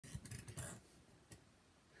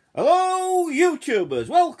Hello YouTubers,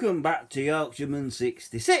 welcome back to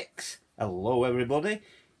Yorkshireman66. Hello everybody.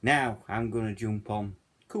 Now I'm going to jump on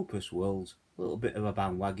Cooper's World's a little bit of a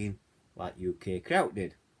bandwagon like UK Kraut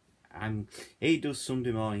did. He does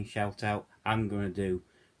Sunday morning shout out, I'm going to do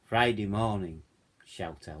Friday morning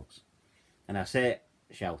shout outs. And I say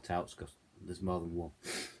shout outs because there's more than one.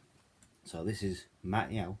 So this is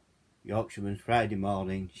Yorkshireman's Friday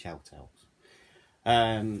morning shout outs.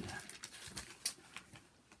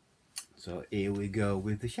 So here we go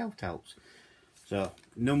with the shout outs. So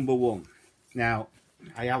number one. Now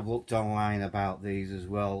I have looked online about these as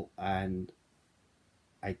well, and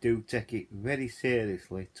I do take it very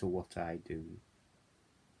seriously to what I do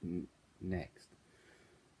next,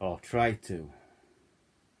 or try to.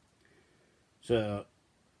 So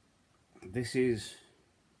this is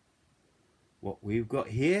what we've got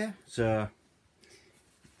here. So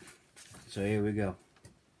here we go.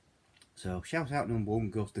 So shout out number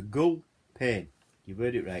one goes to Gull Payne. You've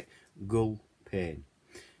heard it right, Gull Payne.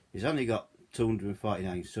 He's only got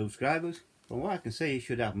 249 subscribers. From what I can see, he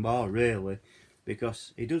should have more really,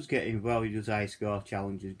 because he does get involved. He does high score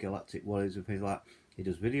challenges, galactic warriors and things like that. He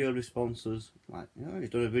does video responses, like he's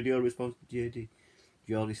done a video response to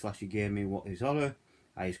Geordie Gaming What Is Horror,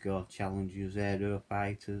 high score challenges, aero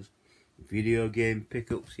fighters, video game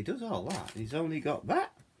pickups. He does all that. He's only got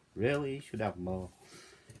that. Really, he should have more.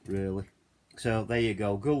 Really. So there you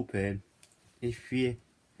go, Gull Payne. If you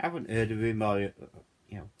haven't heard of him, or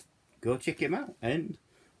go check him out, and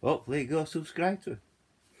hopefully go subscribe to him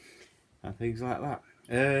and things like that.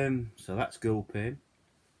 So that's Gull Payne.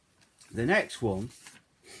 The next one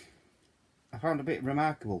I found a bit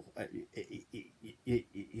remarkable. The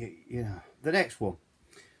next one.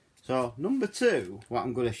 So number two, what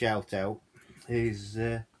I'm going to shout out is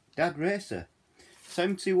Dad Racer.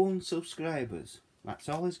 71 subscribers. That's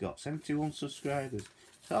all he's got, 71 subscribers.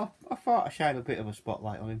 So I thought I'd shine a bit of a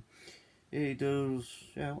spotlight on him. He does,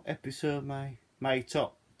 episode my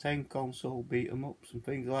top 10 console beat 'em ups and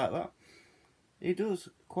things like that. He does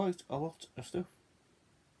quite a lot of stuff.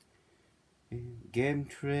 Game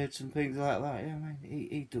trades and things like that. Yeah, man,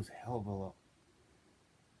 he does a hell of a lot.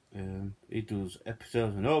 He does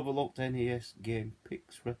episodes and Overlooked NES game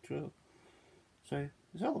picks retro. So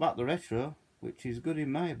it's all about the retro, which is good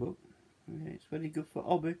in my book. It's very good for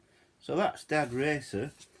hobby. So that's Dad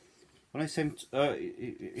Racer. When I sent,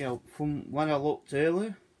 from when I looked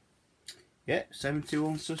earlier,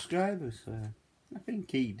 71 subscribers. I think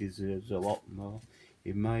he deserves a lot more,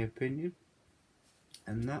 in my opinion.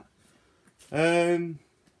 And that,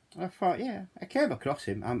 I thought, I came across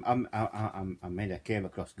him. I came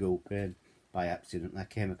across Gull Payne by accident. I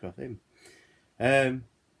came across him. The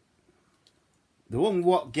one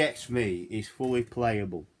what gets me is fully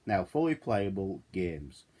playable. Now, fully playable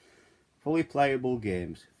games. Fully playable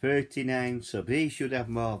games. 39 subs. He should have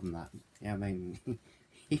more than that. I mean,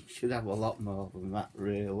 he should have a lot more than that,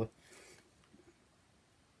 really.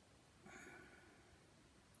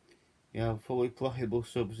 Fully playable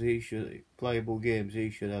subs. Playable games.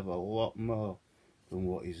 He should have a lot more than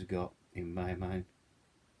what he's got, in my mind.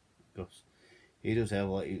 Because he does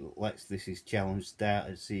have, this is challenge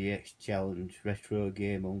starter, CX challenge, retro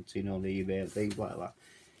game hunting on eBay and things like that.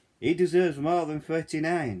 He deserves more than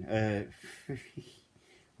 39.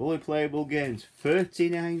 Fully playable games,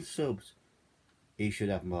 39 subs. He should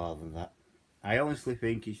have more than that. I honestly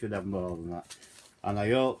think he should have more than that. And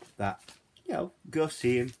I hope that, go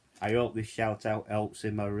see him. I hope this shout out helps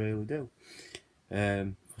him, I really do.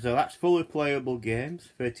 So that's fully playable games,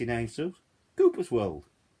 39 subs. Cooper's World.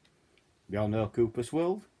 We all know Cooper's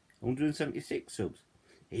World, 176 subs.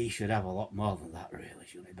 He should have a lot more than that, really,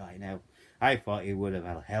 shouldn't he, by now? I thought he would have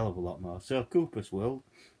had a hell of a lot more. So Cooper's World,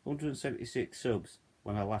 176 subs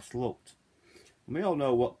when I last looked. And we all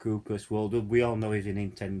know what Cooper's World does. We all know he's a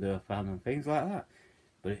Nintendo fan and things like that.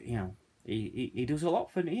 But, he does a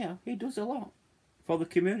lot for, he does a lot for the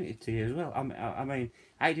community as well. I mean,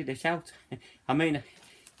 I did a shout. I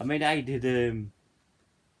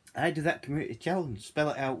did that community challenge, spell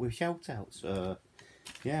it out with shout outs.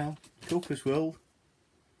 Cooper's World,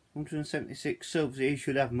 176 subs. He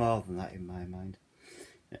should have more than that, in my mind.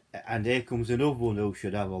 And here comes another one who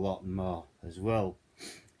should have a lot more as well.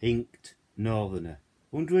 Inked Northerner,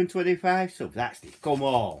 125 subs. Come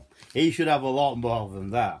on, he should have a lot more than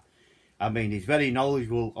that. I mean, he's very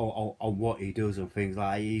knowledgeable on what he does and things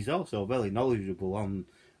like that. He's also very knowledgeable on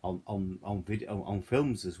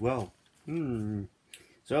films as well.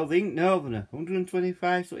 So the Inked Northerner,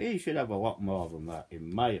 125, so he should have a lot more than that,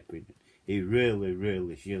 in my opinion. He really,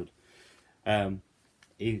 really should.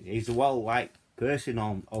 He's a well-liked person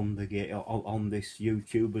on this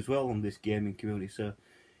YouTube as well, on this gaming community. So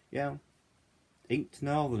Yeah, Inked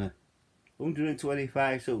Northerner,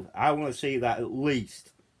 125 subs. I want to see that at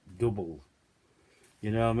least doubled.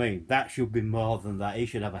 You know what I mean? That should be more than that. He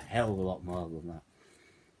should have a hell of a lot more than that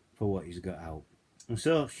for what he's got out. And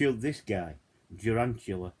so should this guy,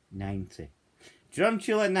 Durantula 90.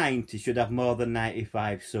 Durantula 90 should have more than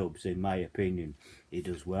 95 subs, in my opinion. He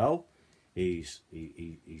does well. He's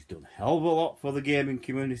done a hell of a lot for the gaming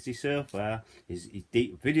community so far. His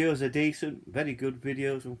videos are decent, very good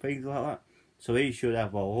videos and things like that. So he should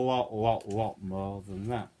have a lot more than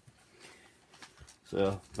that.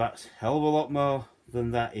 So that's a hell of a lot more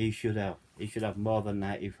than that he should have. He should have more than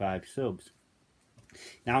 95 subs.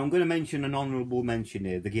 Now I'm going to mention an honourable mention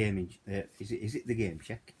here. The gaming, is it the Game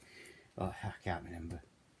Check? Oh, I can't remember.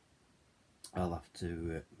 I'll have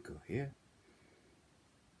to go here.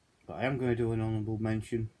 But I am going to do an honourable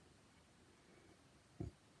mention.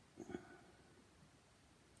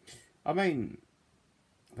 I mean,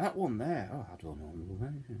 that one there. Oh, I don't know honourable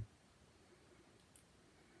mention.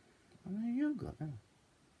 How many you got now?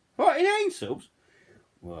 49 subs?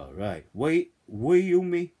 Well, right.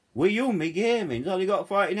 Wayumi Gaming's only got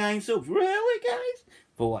 49 subs. Really, guys?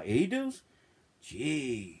 For what he does?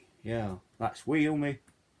 Gee. Yeah, that's Wayumi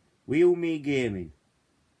Gaming.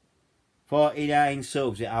 49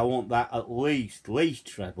 subs. I want that at least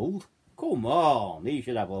trebled. Come on. He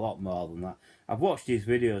should have a lot more than that. I've watched his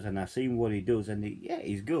videos and I've seen what he does, and yeah,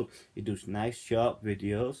 he's good. He does nice, sharp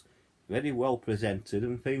videos. Very well presented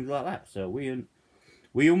and things like that. So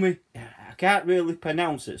Wayumi, I can't really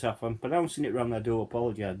pronounce it, so if I'm pronouncing it wrong I do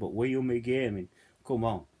apologise, but Wayumi Gaming, come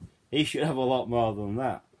on. He should have a lot more than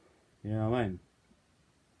that. You know what I mean?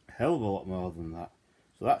 A hell of a lot more than that.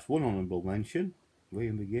 So that's one honourable mention.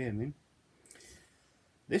 Wayumi Gaming.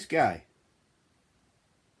 This guy,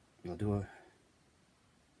 I'll do a...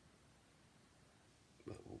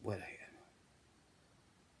 Where are you?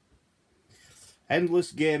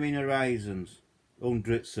 Endless Gaming Horizons,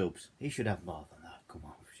 100 subs. He should have more than that, come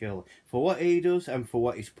on, surely. For what he does and for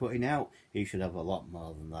what he's putting out, he should have a lot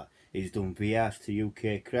more than that. He's done VRs to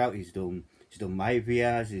UK crowd, he's done my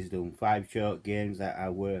VRs, he's done 5 short games that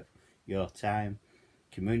are worth your time.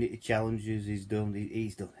 Community challenges he's done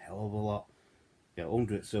a hell of a lot. Yeah,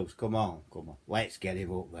 100 subs, come on. Let's get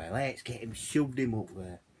him up there, let's get him, shoved him up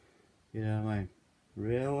there. You know what I mean?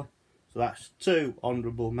 Really? So that's 2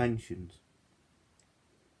 honourable mentions.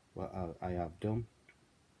 What I have done.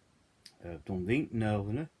 I've done the Inked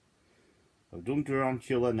Northerner. I've done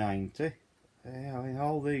Durantula 90. I mean,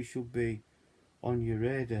 all these should be on your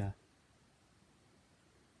radar.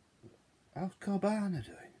 How's Corbana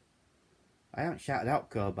doing? I haven't shouted out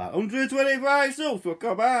Corbana. 125 subs for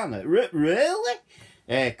Corbana. Really?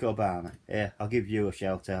 Hey, Corbana. Yeah, I'll give you a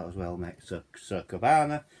shout out as well, mate. So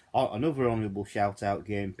Corbana, another honourable shout out,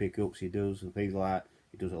 game pickups he does and things like that.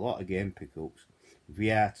 He does a lot of game pickups.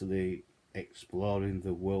 VR to the exploring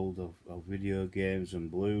the world of video games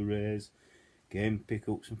and Blu-rays, game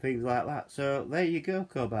pickups and things like that. So there you go,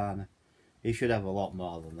 Corbana. He should have a lot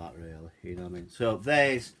more than that, really. You know what I mean? So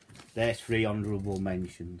there's 3 honourable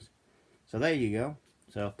mentions. So there you go.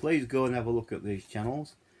 So please go and have a look at these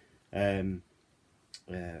channels. I'll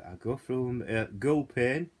go through them. Go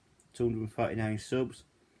Pain, 249 subs.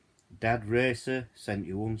 Dad Racer,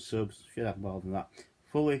 71 subs. Should have more than that.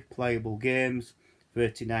 Fully Playable Games,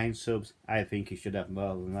 39 subs. I think he should have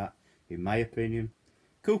more than that, in my opinion.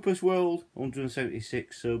 Cooper's World,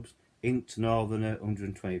 176 subs. Inked Northerner,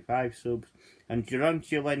 125 subs. And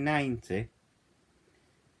Durantula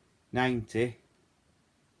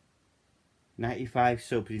 95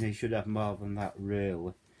 subs. And he should have more than that,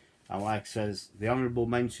 really. And like I says, the honourable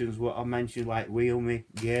mentions, what I mentioned, like Wayumi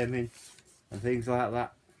Gaming and things like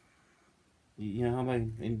that. You know what I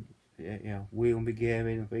mean? You know, Wayumi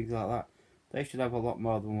Gaming and things like that. They should have a lot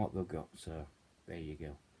more than what they've got. So there you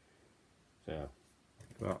go. So,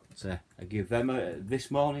 but I give them this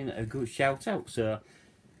morning a good shout out. So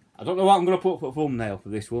I don't know what I'm going to put for thumbnail for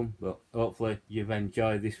this one, but hopefully you've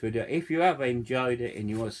enjoyed this video. If you have enjoyed it and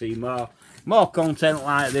you want to see more content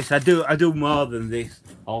like this, I do more than this.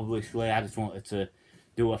 Obviously, I just wanted to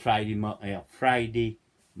do a Friday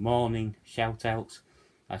morning shout outs.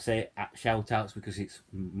 I say shout outs because it's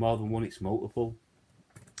more than one, it's multiple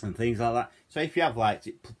and things like that. So if you have liked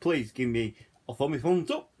it, please give me a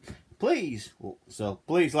thumbs up, please. So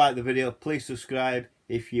please like the video, please subscribe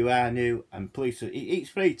if you are new, and please, it's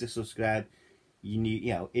free to subscribe. You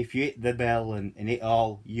know, if you hit the bell and hit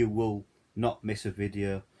all, you will not miss a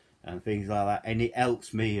video and things like that. And it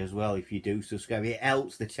helps me as well if you do subscribe. It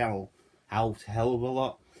helps the channel out a hell of a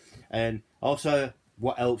lot. And also,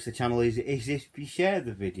 what helps the channel is if you share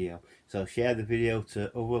the video. So share the video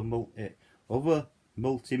to other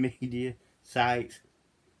multimedia sites.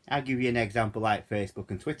 I'll give you an example like Facebook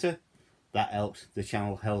and Twitter. That helps the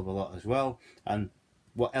channel a hell of a lot as well. And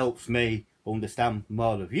what helps me understand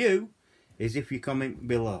more of you is if you comment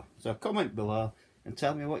below. So comment below and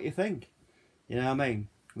tell me what you think. You know what I mean?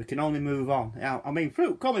 We can only move on. I mean,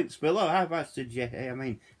 through comments below, I've suggested. I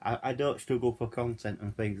mean, I don't struggle for content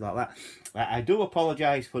and things like that. I do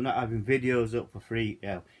apologise for not having videos up for free.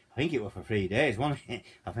 I think it was for 3 days, wasn't it?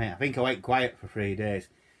 I think I went quiet for 3 days.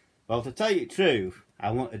 Well, to tell you the truth,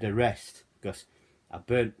 I wanted a rest because I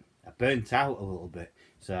burnt out a little bit.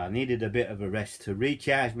 So I needed a bit of a rest to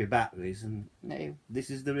recharge my batteries, and this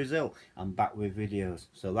is the result. I'm back with videos.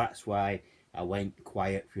 So that's why I went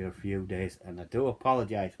quiet for a few days, and I do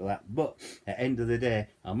apologise for that. But at the end of the day,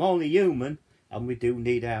 I'm only human, and we do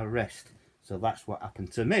need our rest. So that's what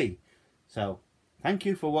happened to me. So thank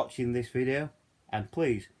you for watching this video, and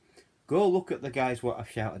please go look at the guys what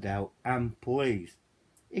I've shouted out, and please,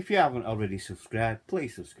 if you haven't already subscribed,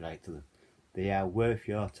 please subscribe to them. They are worth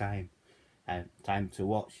your time and time to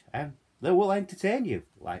watch, and they will entertain you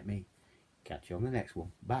like me. Catch you on the next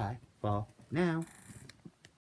one. Bye for now.